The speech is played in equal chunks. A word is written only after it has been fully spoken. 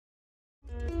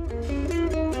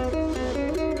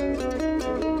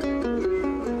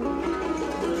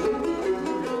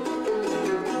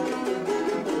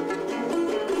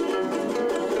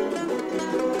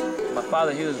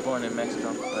father, he was born in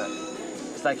Mexico, but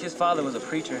it's like his father was a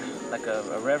preacher, like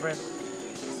a reverend.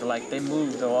 So like they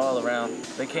moved all around.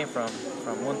 They came from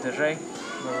Monterrey,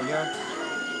 Nuevo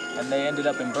León, and they ended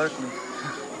up in Berkeley.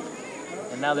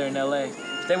 And now they're in LA.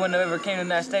 If they wouldn't have ever came to the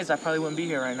United States, I probably wouldn't be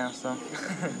here right now, so.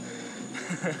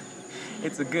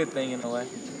 It's a good thing in a way.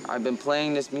 I've been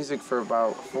playing this music for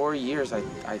about 4 years, I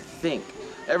think.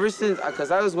 Ever since,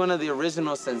 because I was one of the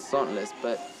original Cenzontles,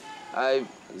 but I've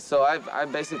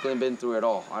basically been through it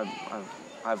all.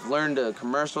 I've learned a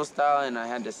commercial style and I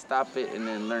had to stop it and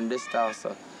then learn this style,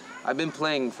 so I've been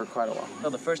playing for quite a while. So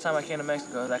the first time I came to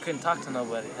Mexico, I couldn't talk to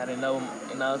nobody. I didn't know,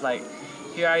 I was like,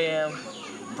 here I am,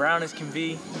 brown as can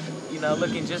be,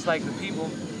 looking just like the people.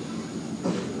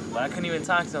 But I couldn't even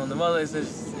talk to them. The mother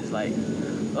is like,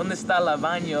 ¿Dónde está la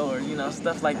baño? Or,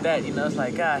 stuff like that. It's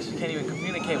like, gosh, I can't even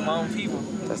communicate with my own people.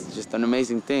 That's just an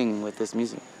amazing thing with this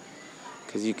music.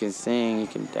 Because you can sing, you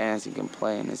can dance, you can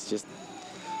play, and it's just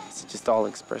all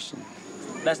expression.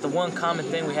 That's the one common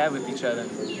thing we have with each other.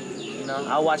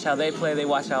 I watch how they play, they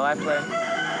watch how I play.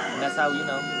 And that's how,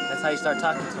 that's how you start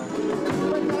talking to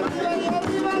them.